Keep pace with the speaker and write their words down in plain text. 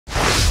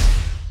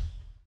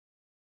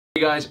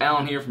Hey guys,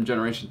 Alan here from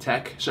Generation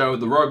Tech. So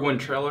the Rogue One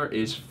trailer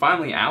is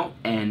finally out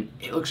and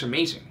it looks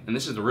amazing. And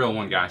this is the real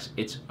one, guys.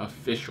 It's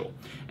official.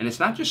 And it's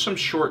not just some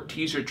short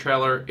teaser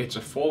trailer, it's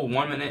a full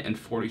 1 minute and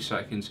 40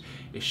 seconds.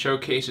 It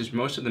showcases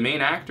most of the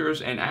main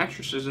actors and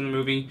actresses in the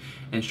movie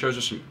and shows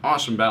us some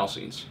awesome battle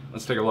scenes.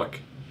 Let's take a look.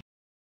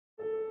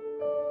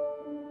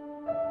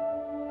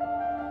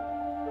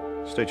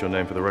 State your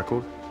name for the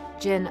record.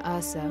 Jyn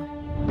Erso.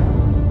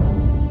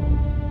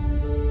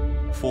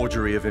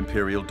 Forgery of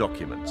imperial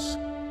documents,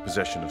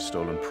 possession of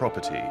stolen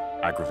property,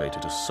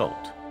 aggravated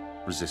assault,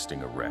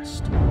 resisting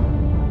arrest.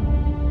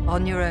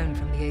 On your own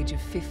from the age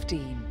of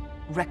 15,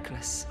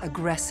 reckless,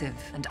 aggressive,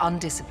 and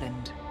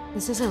undisciplined.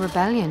 This is a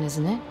rebellion,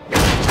 isn't it?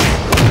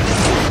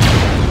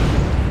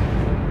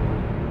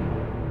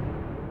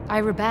 I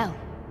rebel.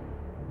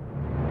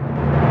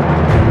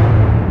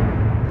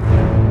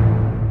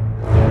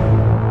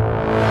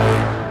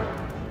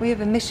 We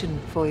have a mission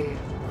for you.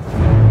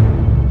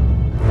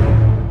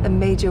 A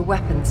major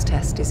weapons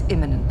test is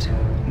imminent.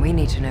 We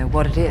need to know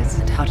what it is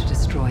and how to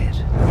destroy it.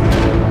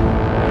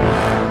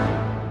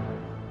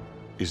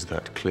 Is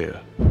that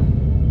clear?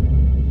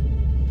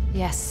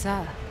 Yes,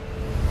 sir.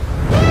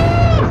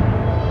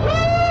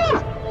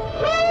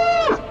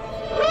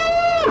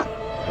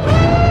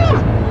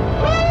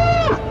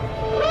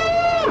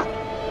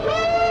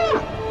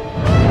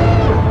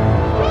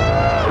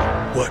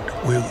 What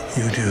will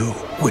you do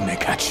when they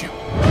catch you?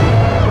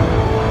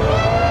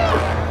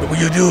 What will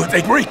you do if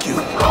they break you?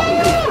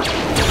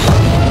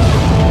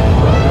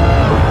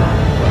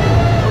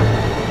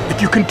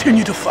 If you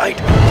continue to fight?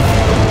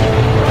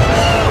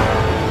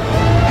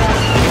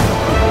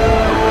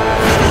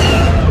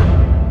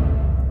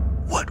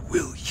 What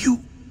will you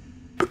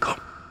become?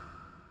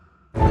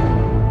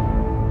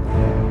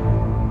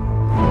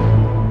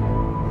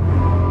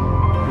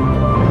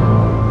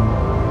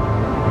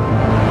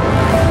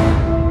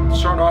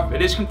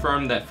 It is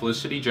confirmed that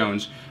Felicity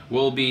Jone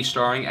will be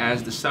starring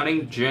as the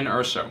stunning Jyn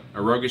Erso,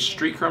 a roguish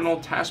street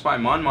criminal tasked by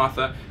Mon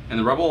Mothma and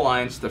the Rebel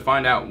Alliance to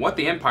find out what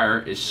the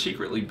Empire is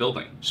secretly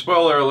building.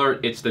 Spoiler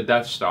alert, it's the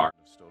Death Star.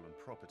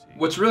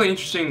 What's really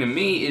interesting to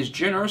me is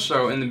Jyn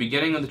Erso in the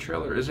beginning of the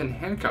trailer is in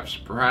handcuffs,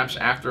 perhaps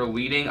after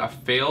leading a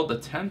failed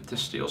attempt to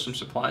steal some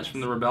supplies from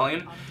the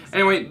rebellion.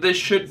 Anyway, this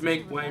should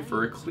make way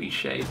for a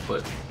cliche,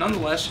 but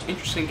nonetheless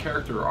interesting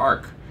character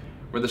arc,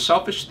 where the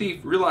selfish thief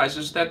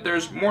realizes that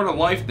there's more to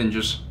life than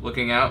just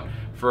looking out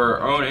for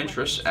her own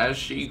interests as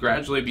she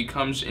gradually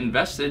becomes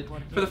invested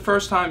for the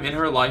first time in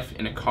her life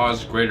in a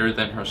cause greater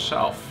than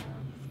herself.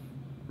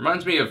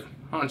 Reminds me of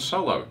Han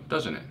Solo,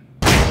 doesn't it?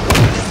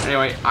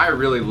 Anyway, I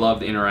really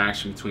love the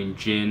interaction between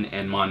Jyn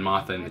and Mon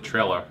Mothma in the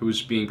trailer,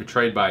 who's being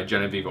portrayed by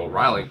Genevieve,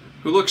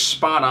 who looks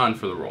spot on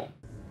for the role.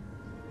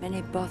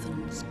 Many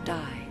Bothans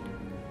died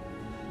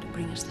to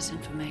bring us this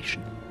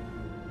information.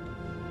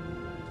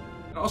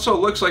 It also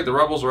looks like the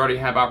rebels already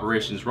have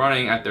operations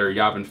running at their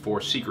Yavin 4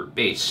 secret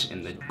base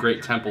in the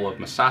Great Temple of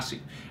Massassi,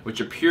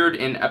 which appeared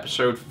in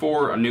Episode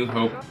 4, A New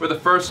Hope, where the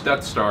first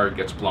Death Star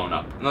gets blown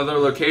up. Another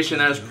location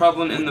that is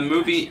prevalent in the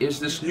movie is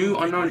this new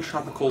unknown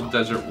tropical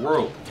desert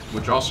world,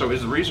 which also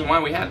is the reason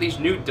why we have these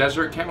new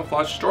desert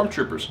camouflage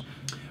stormtroopers,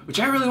 which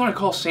I really want to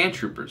call sand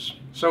troopers.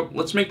 So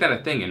let's make that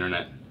a thing,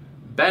 Internet.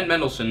 Ben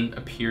Mendelsohn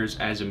appears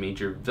as a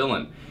major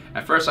villain.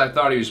 At first I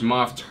thought he was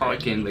Moff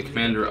Tarkin, the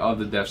commander of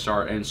the Death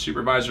Star and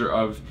supervisor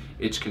of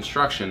its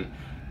construction.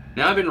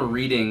 Now I've been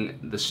reading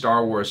the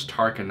Star Wars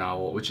Tarkin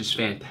novel, which is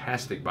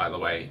fantastic, by the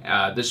way.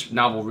 This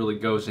novel really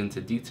goes into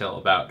detail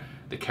about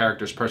the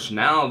character's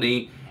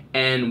personality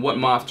and what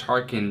Moff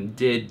Tarkin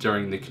did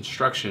during the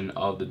construction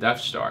of the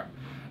Death Star.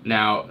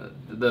 Now,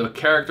 the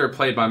character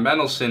played by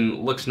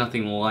Mendelsohn looks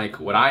nothing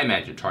like what I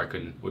imagine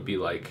Tarkin would be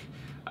like.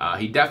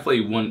 He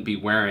definitely wouldn't be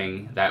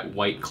wearing that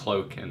white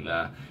cloak and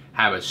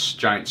have a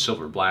giant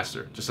silver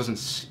blaster. Just doesn't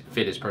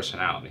fit his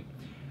personality.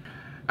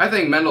 I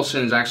think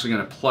Mendelsohn is actually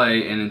going to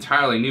play an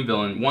entirely new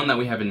villain, one that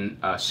we haven't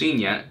seen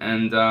yet.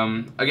 And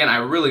again, I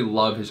really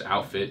love his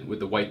outfit with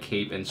the white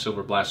cape and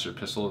silver blaster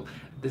pistol.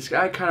 This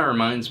guy kind of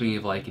reminds me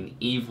of like an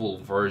evil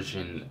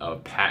version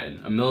of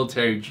Patton, a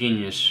military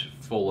genius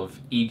full of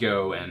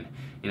ego, and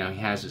you know,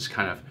 he has this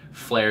kind of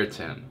flair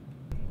to him.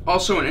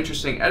 Also, an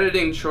interesting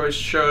editing choice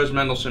shows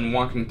Mendelsohn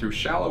walking through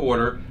shallow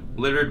water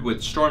littered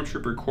with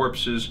stormtrooper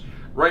corpses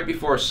right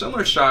before a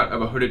similar shot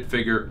of a hooded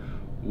figure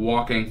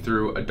walking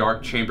through a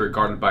dark chamber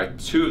guarded by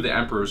two of the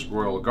Emperor's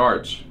royal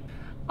guards.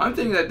 I'm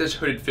thinking that this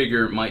hooded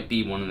figure might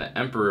be one of the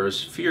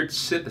Emperor's feared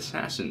Sith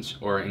assassins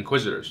or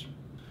Inquisitors.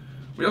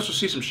 We also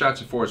see some shots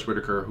of Forrest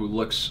Whitaker, who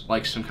looks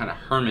like some kind of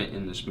hermit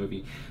in this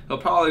movie. He'll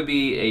probably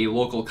be a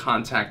local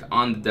contact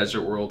on the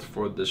desert world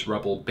for this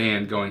rebel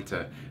band going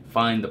to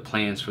find the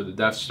plans for the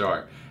Death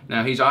Star.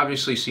 Now, he's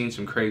obviously seen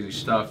some crazy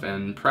stuff,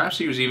 and perhaps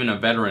he was even a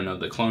veteran of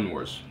the Clone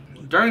Wars.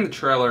 During the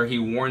trailer, he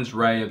warns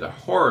Rey of the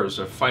horrors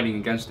of fighting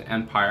against the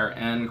Empire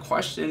and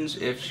questions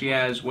if she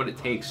has what it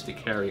takes to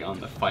carry on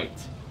the fight.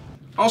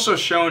 Also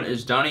shown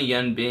is Donnie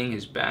Yen being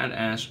his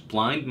badass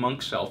blind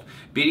monk self,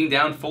 beating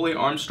down fully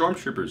armed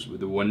stormtroopers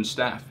with a wooden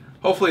staff.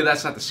 Hopefully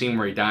that's not the scene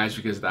where he dies,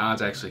 because the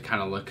odds actually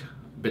kind of look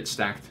bit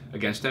stacked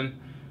against him.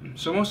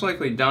 So most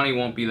likely Donnie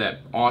won't be that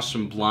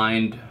awesome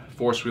blind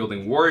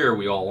force-wielding warrior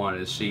we all wanted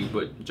to see,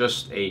 but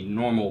just a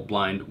normal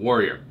blind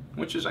warrior,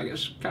 which is, I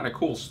guess, kind of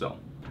cool still.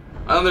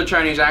 Another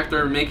Chinese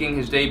actor making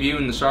his debut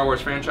in the Star Wars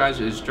franchise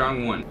is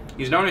Jiang.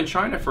 He's known in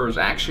China for his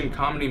action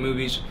comedy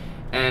movies,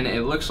 and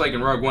it looks like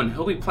in Rogue One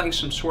he'll be playing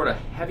some sort of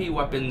heavy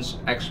weapons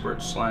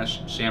expert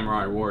 /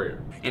 samurai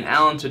warrior. And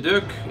Alan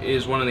Tudyk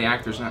is one of the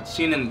actors not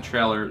seen in the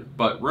trailer,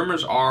 but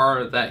rumors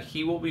are that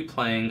he will be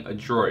playing a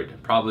droid,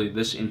 probably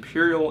this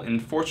Imperial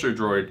Enforcer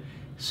droid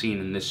seen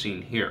in this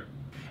scene here.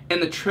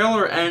 And the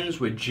trailer ends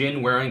with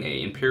Jyn wearing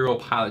a Imperial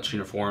pilot's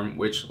uniform,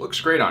 which looks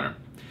great on her.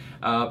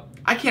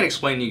 I can't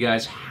explain to you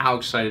guys how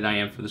excited I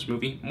am for this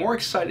movie, more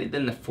excited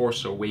than the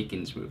Force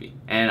Awakens movie.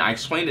 And I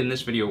explained in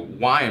this video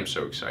why I'm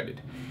so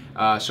excited.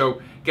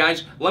 So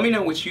guys, let me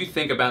know what you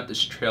think about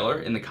this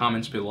trailer in the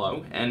comments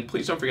below, and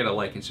please don't forget to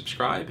like and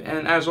subscribe.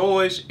 And as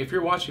always, if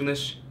you're watching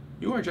this,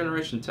 you are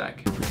Generation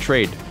Tech.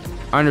 Trade.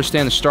 I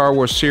understand the Star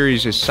Wars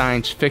series is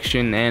science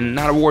fiction and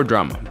not a war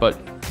drama, but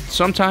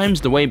sometimes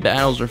the way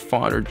battles are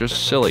fought are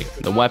just silly.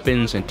 The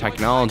weapons and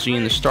technology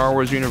in the Star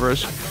Wars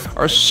universe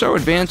are so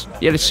advanced,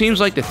 yet it seems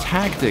like the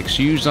tactics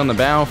used on the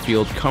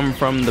battlefield come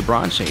from the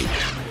Bronze Age.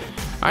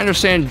 I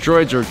understand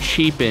droids are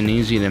cheap and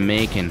easy to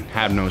make and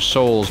have no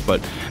souls,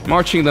 but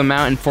marching them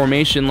out in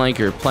formation like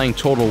you're playing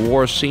Total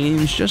War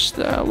seems just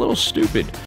a little stupid.